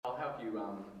you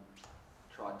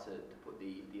tried to put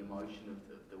the emotion of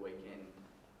the weekend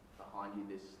behind you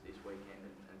this weekend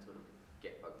and sort of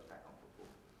get focused back on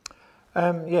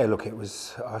football? Yeah, look,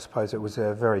 I suppose it was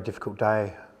a very difficult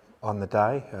day on the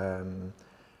day, and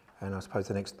I suppose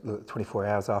the next 24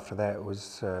 hours after that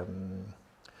was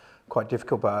quite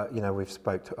difficult. But I've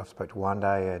spoke to One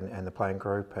Day and the playing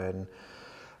group, and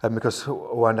because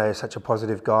One Day is such a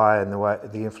positive guy, and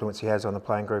the influence he has on the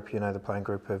playing group, the playing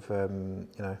group have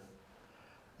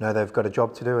know they've got a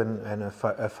job to do and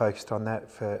are focused on that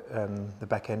for the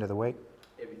back end of the week.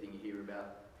 Everything you hear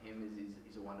about him is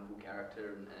he's a wonderful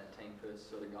character and a team first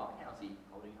sort of guy. How's he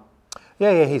holding up?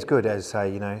 Yeah, he's good, as I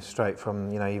say, straight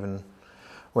from, even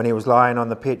when he was lying on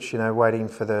the pitch, waiting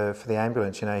for the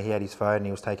ambulance, he had his phone and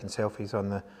he was taking selfies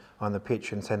on the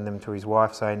pitch and sending them to his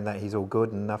wife saying that he's all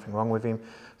good and nothing wrong with him.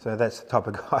 So that's the type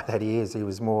of guy that he is. He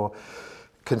was more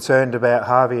concerned about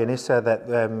Harvey and Issa, that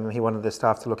he wanted the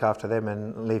staff to look after them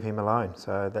and leave him alone.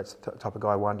 So that's the type of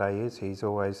guy One Day is. He's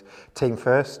always team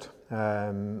first. He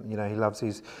loves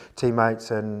his teammates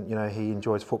and, he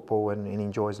enjoys football and he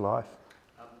enjoys life.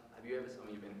 Have you ever,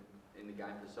 you've been in the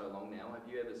game for so long now,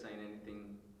 have you ever seen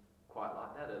anything quite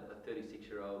like that? A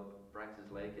 36-year-old breaks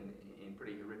his leg in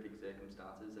pretty horrific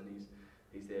circumstances and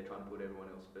he's there trying to put everyone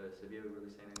else first. Have you ever really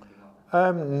seen anything like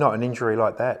that? Not an injury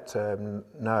like that.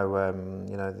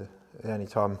 No. The only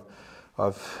time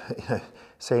I've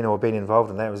seen or been involved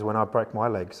in that was when I broke my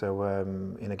leg. So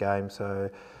in a game. So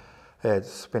yeah,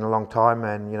 it's been a long time,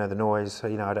 and the noise. I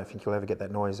don't think you'll ever get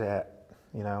that noise out.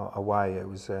 Away. It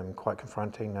was quite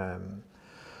confronting.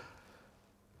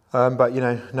 But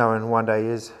knowing One Day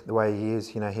is the way he is,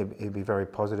 he'll be very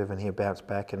positive and he'll bounce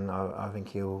back, and I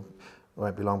think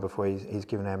won't be long before he's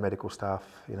given our medical staff,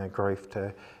 grief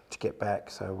to get back.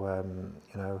 So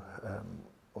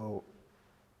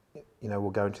we'll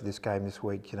go into this game this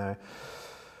week,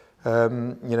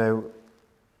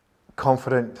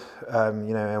 confident,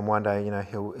 and One Day,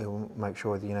 he'll make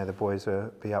sure that the boys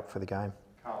will be up for the game.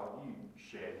 Carl, you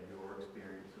shared your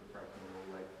experience of breaking your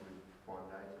leg with One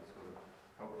Day to sort of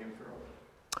help him through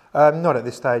it? Not at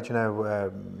this stage.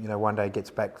 One Day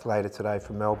gets back later today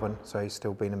from Melbourne, so he's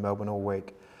still been in Melbourne all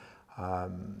week.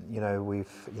 I've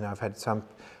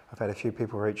had a few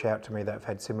people reach out to me that have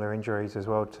had similar injuries as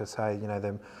well, to say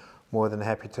they're more than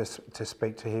happy to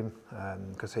speak to him,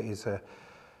 because it is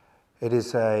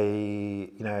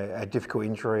a difficult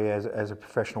injury as a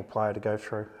professional player to go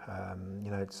through.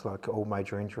 It's like all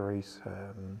major injuries.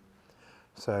 I'm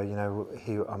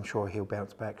sure he'll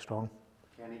bounce back strong.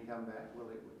 Can he come back? Will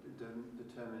it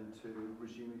determine to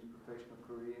resume his professional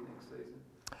career next season?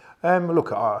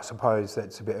 Look, I suppose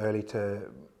that's a bit early to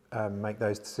make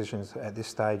those decisions at this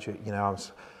stage.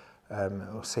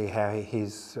 We'll see how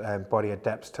his body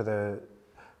adapts to the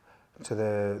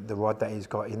rod that he's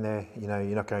got in there.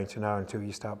 You're not going to know until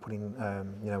you start putting,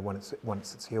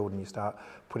 once it's healed and you start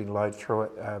putting load through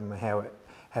it, how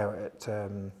it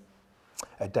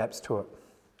adapts to it.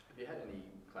 Have you had any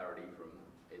clarity from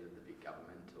either the big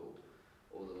government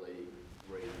or the league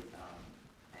re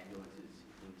ambulances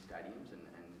in stadiums and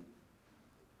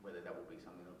whether that will be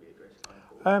something that will be addressed going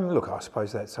forward? Look, I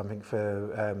suppose that's something for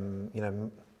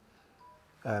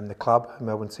the club,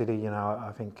 Melbourne City.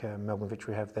 I think Melbourne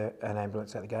Victory have an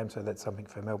ambulance at the game, so that's something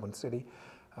for Melbourne City.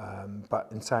 But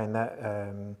in saying that,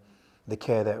 the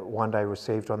care that One Day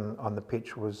received on the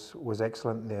pitch was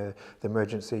excellent. The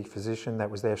emergency physician that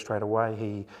was there straight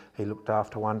away, he looked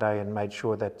after One Day and made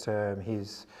sure that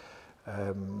his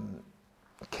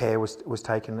care was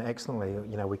taken excellently.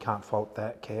 We can't fault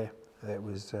that care. It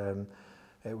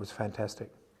was fantastic.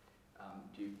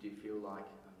 Do you feel like,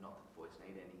 not that the boys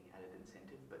need any added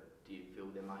incentive, but do you feel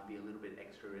there might be a little bit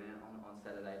extra in it on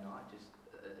Saturday night, just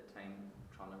a team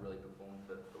trying to really perform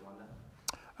for One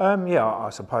Day? Yeah, I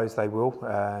suppose they will,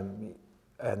 and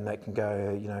that can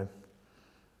go,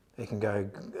 it can go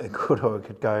good or it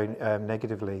could go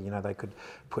negatively. They could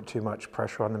put too much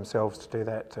pressure on themselves to do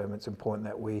that. It's important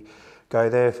that we go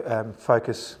there,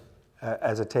 focus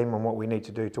as a team on what we need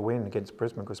to do to win against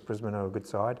Brisbane, because Brisbane are a good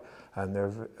side, and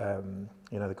they've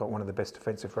got one of the best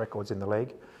defensive records in the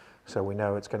league. So we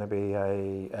know it's going to be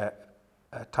a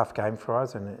tough game for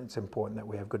us, and it's important that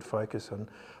we have good focus on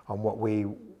what we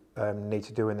need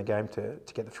to do in the game to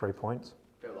get the 3 points.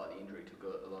 Felt like the injury took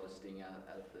a lot of sting out of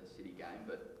the City game,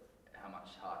 but how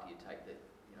much heart do you take that,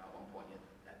 at one point you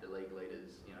had the league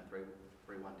leaders,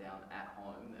 3-1 down at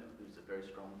home. It was a very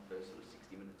strong first sort of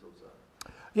 60 minutes or so.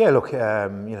 Yeah, look,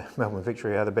 Melbourne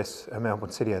Victory are the best.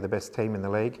 Melbourne City are the best team in the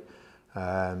league.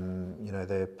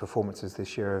 Their performances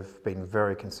this year have been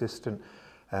very consistent.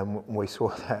 We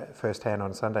saw that firsthand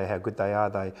on Sunday how good they are.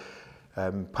 They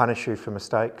punish you for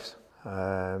mistakes.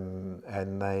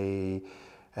 and they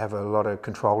have a lot of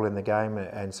control in the game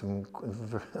and some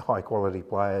high quality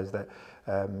players that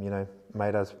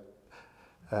made us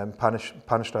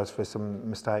punished us for some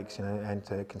mistakes, and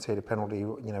to concede a penalty,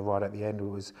 right at the end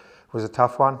was a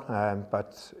tough one.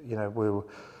 But we were,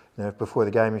 before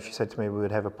the game, if you said to me we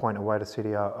would have a point away to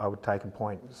City, I would take a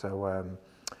point. So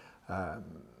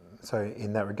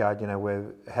in that regard,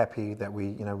 we're happy that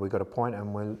we got a point,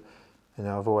 and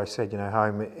I've always said,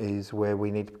 home is where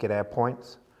we need to get our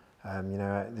points.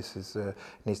 This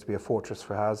needs to be a fortress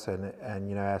for us, and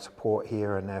our support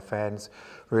here and our fans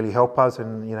really help us,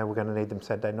 and we're going to need them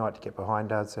Saturday night to get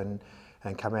behind us and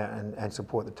come out and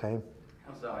support the team.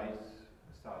 How's Days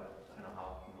started centre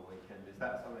half on the weekend? Is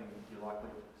that something you're likely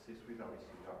to persist with? Obviously,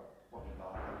 you've got Bobby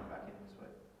Veart coming back in this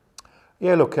week.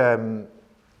 Yeah, look,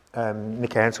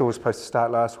 Nick Ansell was supposed to start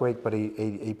last week, but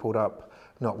he pulled up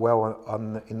not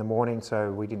well in the morning,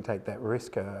 so we didn't take that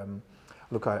risk.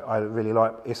 Look, I really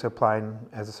like Issa playing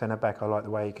as a centre back. I like the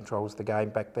way he controls the game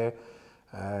back there.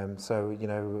 I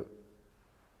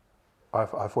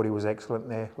thought he was excellent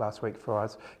there last week for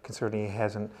us, considering he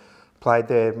hasn't played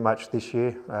there much this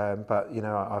year. But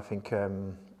I think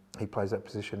he plays that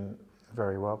position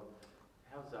very well.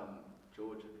 How's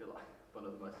George? I feel like one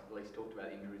of the least talked about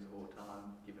injuries of all time,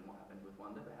 given what happened with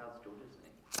Wonder. But how's George's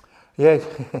knee? Yeah,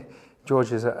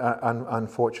 George is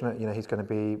unfortunate. He's going to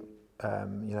be.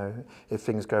 If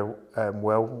things go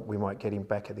well, we might get him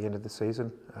back at the end of the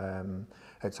season.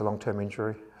 It's a long-term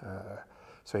injury,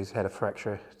 so he's had a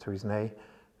fracture to his knee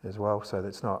as well. So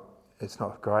it's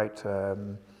not great,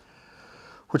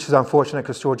 which is unfortunate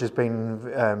because George has been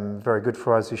very good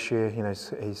for us this year.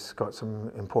 He's got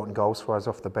some important goals for us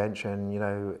off the bench, and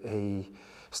he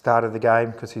started the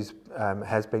game because he's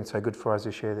has been so good for us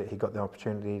this year that he got the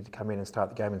opportunity to come in and start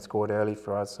the game and scored early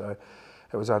for us. So.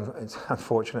 It's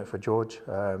unfortunate for George,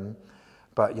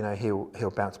 but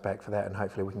he'll bounce back for that, and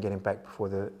hopefully we can get him back before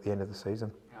the end of the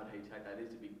season. How did he take that?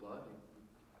 He's a big bloke.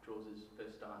 He draws his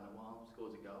first start in a while,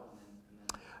 scores a goal, and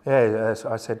then... Yeah, as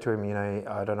I said to him,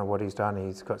 I don't know what he's done.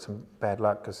 He's got some bad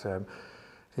luck because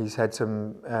he's had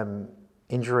some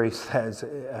injuries that has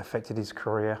affected his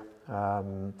career.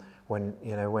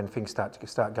 When things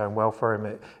start going well for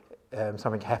him,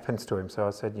 something happens to him. So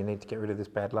I said, you need to get rid of this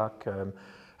bad luck.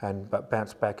 But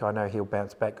bounce back. I know he'll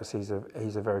bounce back because he's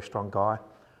a very strong guy,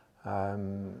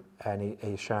 and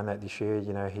he's shown that this year.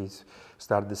 He's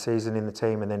started the season in the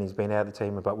team, and then he's been out of the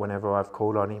team. But whenever I've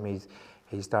called on him,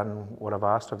 he's done what I've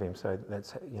asked of him. So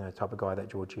that's the type of guy that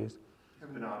George is.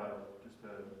 Bernardo, just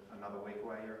another week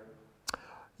away here.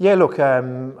 Yeah, look.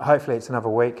 Hopefully it's another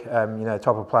week. Type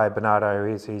of player Bernardo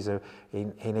is.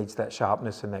 He needs that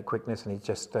sharpness and that quickness, and he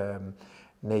just.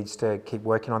 Needs to keep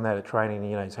working on that at training.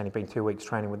 It's only been 2 weeks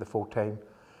training with the full team.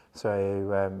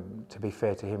 So to be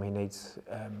fair to him, he needs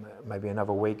maybe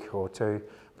another week or two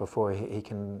before he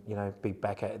can be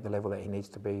back at the level that he needs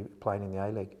to be playing in the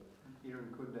A-League.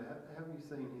 Aaron Kunda, have you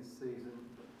seen his season?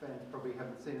 Fans probably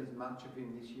haven't seen as much of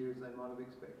him this year as they might have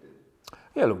expected.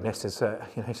 Yeah, look, Nestor's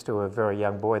he's still a very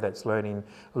young boy that's learning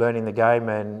the game,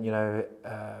 and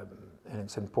and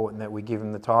it's important that we give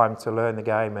him the time to learn the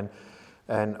game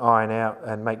and iron out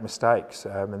and make mistakes,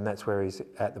 and that's where he's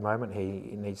at the moment.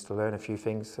 He needs to learn a few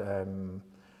things.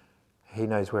 He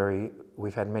knows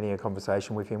we've had many a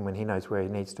conversation with him when he knows where he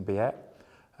needs to be at.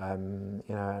 And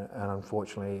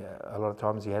unfortunately, a lot of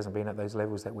times he hasn't been at those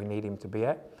levels that we need him to be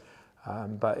at.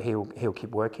 But he'll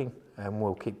keep working, and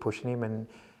we'll keep pushing him,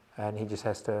 and he just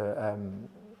has to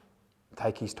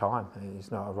take his time.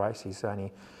 It's not a race. He's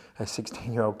only a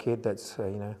 16-year-old kid that's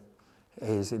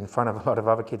he's in front of a lot of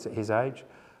other kids at his age,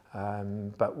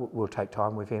 but we'll take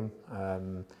time with him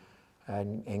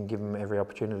and give him every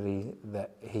opportunity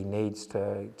that he needs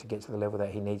to get to the level that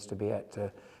he needs to be at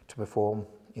to perform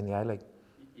in the A-League.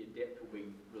 Your depth will be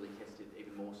really tested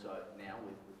even more so now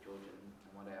with George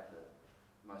and Wonder out for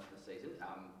most of the season.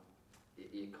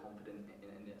 You're confident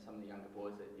in some of the younger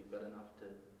boys that you've got enough to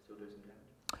still do some damage?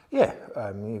 Yeah,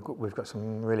 we've got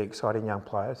some really exciting young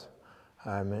players.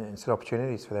 And it's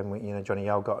opportunities for them. Johnny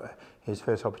Yale got his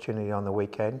first opportunity on the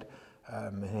weekend,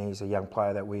 and he's a young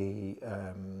player that we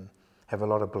have a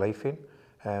lot of belief in.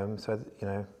 So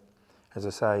as I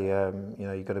say,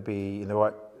 you've got to be in the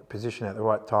right position at the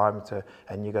right time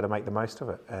and you've got to make the most of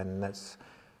it. And that's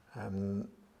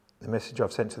the message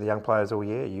I've sent to the young players all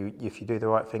year. If you do the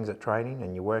right things at training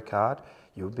and you work hard,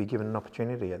 you'll be given an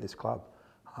opportunity at this club.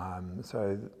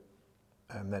 So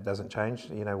that doesn't change.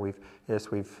 We've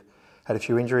had a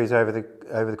few injuries over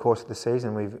the course of the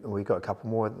season. We got a couple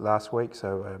more last week,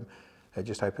 so it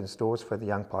just opens doors for the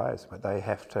young players. But they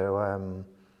have to,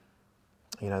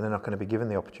 they're not going to be given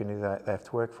the opportunity. They have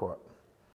to work for it.